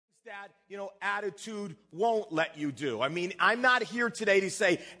that, attitude won't let you do. I mean, I'm not here today to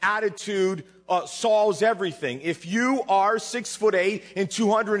say attitude solves everything. If you are 6'8" and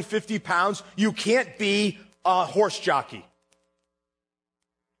 250 pounds, you can't be a horse jockey.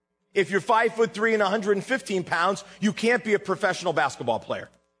 If you're 5'3" and 115 pounds, you can't be a professional basketball player.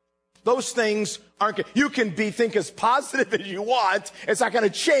 Those things aren't good. You can think as positive as you want. It's not going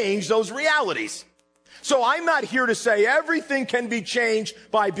to change those realities. So I'm not here to say everything can be changed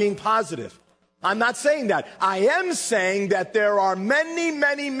by being positive. I'm not saying that. I am saying that there are many,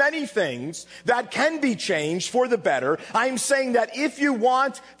 many, many things that can be changed for the better. I'm saying that if you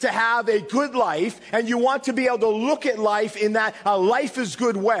want to have a good life and you want to be able to look at life in that a life is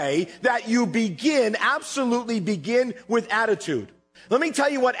good way, that you absolutely begin with attitude. Let me tell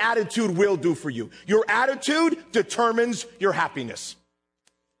you what attitude will do for you. Your attitude determines your happiness.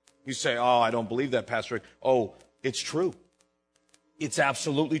 You say, oh, I don't believe that, Pastor Rick. Oh, it's true. It's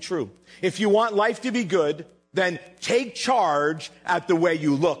absolutely true. If you want life to be good, then take charge at the way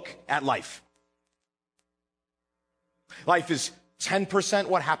you look at life. Life is 10%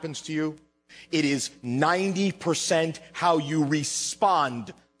 what happens to you. It is 90% how you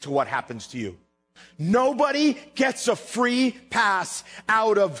respond to what happens to you. Nobody gets a free pass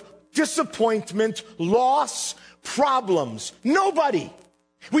out of disappointment, loss, problems. Nobody.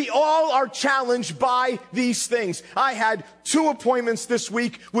 We all are challenged by these things. I had 2 appointments this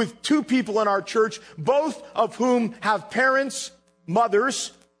week with 2 people in our church, both of whom have parents,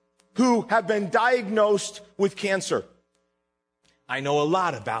 mothers, who have been diagnosed with cancer. I know a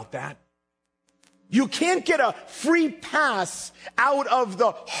lot about that. You can't get a free pass out of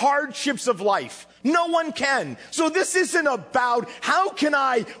the hardships of life. No one can. So this isn't about how can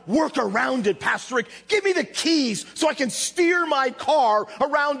I work around it, Pastor Rick. Give me the keys so I can steer my car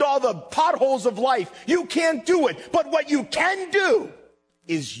around all the potholes of life. You can't do it. But what you can do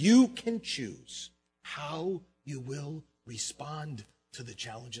is you can choose how you will respond to the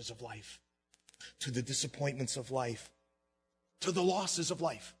challenges of life, to the disappointments of life, to the losses of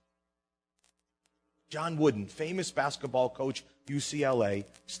life. John Wooden, famous basketball coach, UCLA,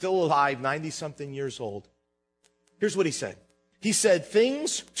 still alive, 90-something years old. Here's what he said. He said,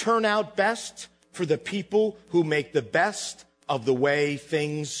 things turn out best for the people who make the best of the way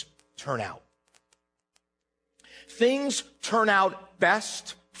things turn out. Things turn out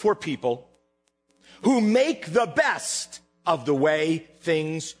best for people who make the best of the way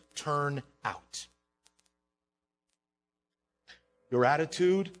things turn out. Your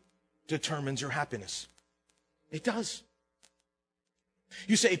attitude determines your happiness. It does.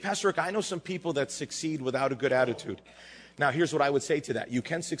 You say, Pastor Rick, I know some people that succeed without a good attitude. Now, here's what I would say to that. You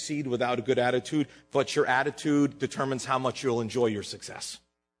can succeed without a good attitude, but your attitude determines how much you'll enjoy your success.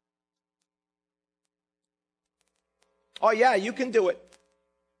 Oh, yeah, you can do it.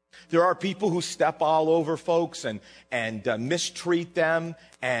 There are people who step all over folks and mistreat them,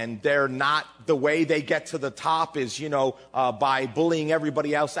 and they're not, the way they get to the top is, by bullying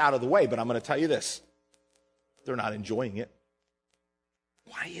everybody else out of the way. But I'm going to tell you this. They're not enjoying it.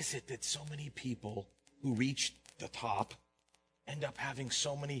 Why is it that so many people who reach the top end up having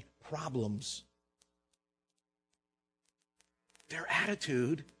so many problems? Their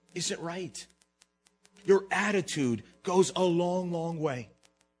attitude isn't right. Your attitude goes a long, long way.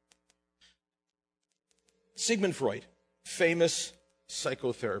 Sigmund Freud, famous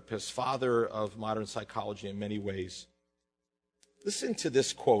psychotherapist, father of modern psychology in many ways. Listen to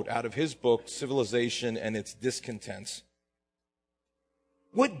this quote out of his book, Civilization and Its Discontents.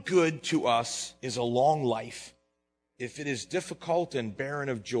 What good to us is a long life if it is difficult and barren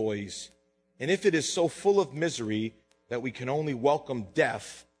of joys, and if it is so full of misery that we can only welcome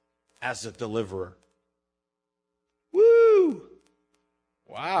death as a deliverer? Woo!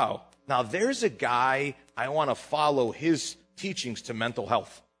 Wow. Now, there's a guy, I want to follow his teachings to mental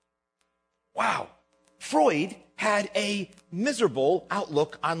health. Wow. Freud had a miserable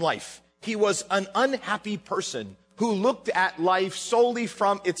outlook on life. He was an unhappy person who looked at life solely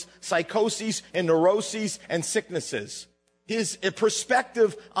from its psychoses and neuroses and sicknesses. His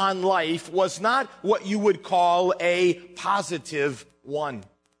perspective on life was not what you would call a positive one.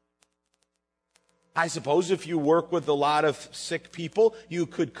 I suppose if you work with a lot of sick people, you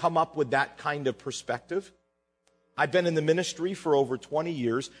could come up with that kind of perspective. I've been in the ministry for over 20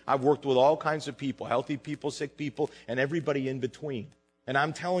 years. I've worked with all kinds of people, healthy people, sick people, and everybody in between. And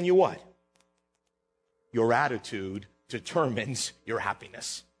I'm telling you what, your attitude determines your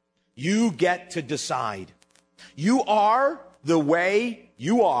happiness. You get to decide. You are the way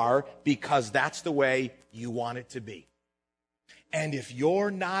you are because that's the way you want it to be. And if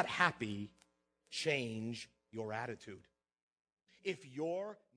you're not happy, change your attitude. If you're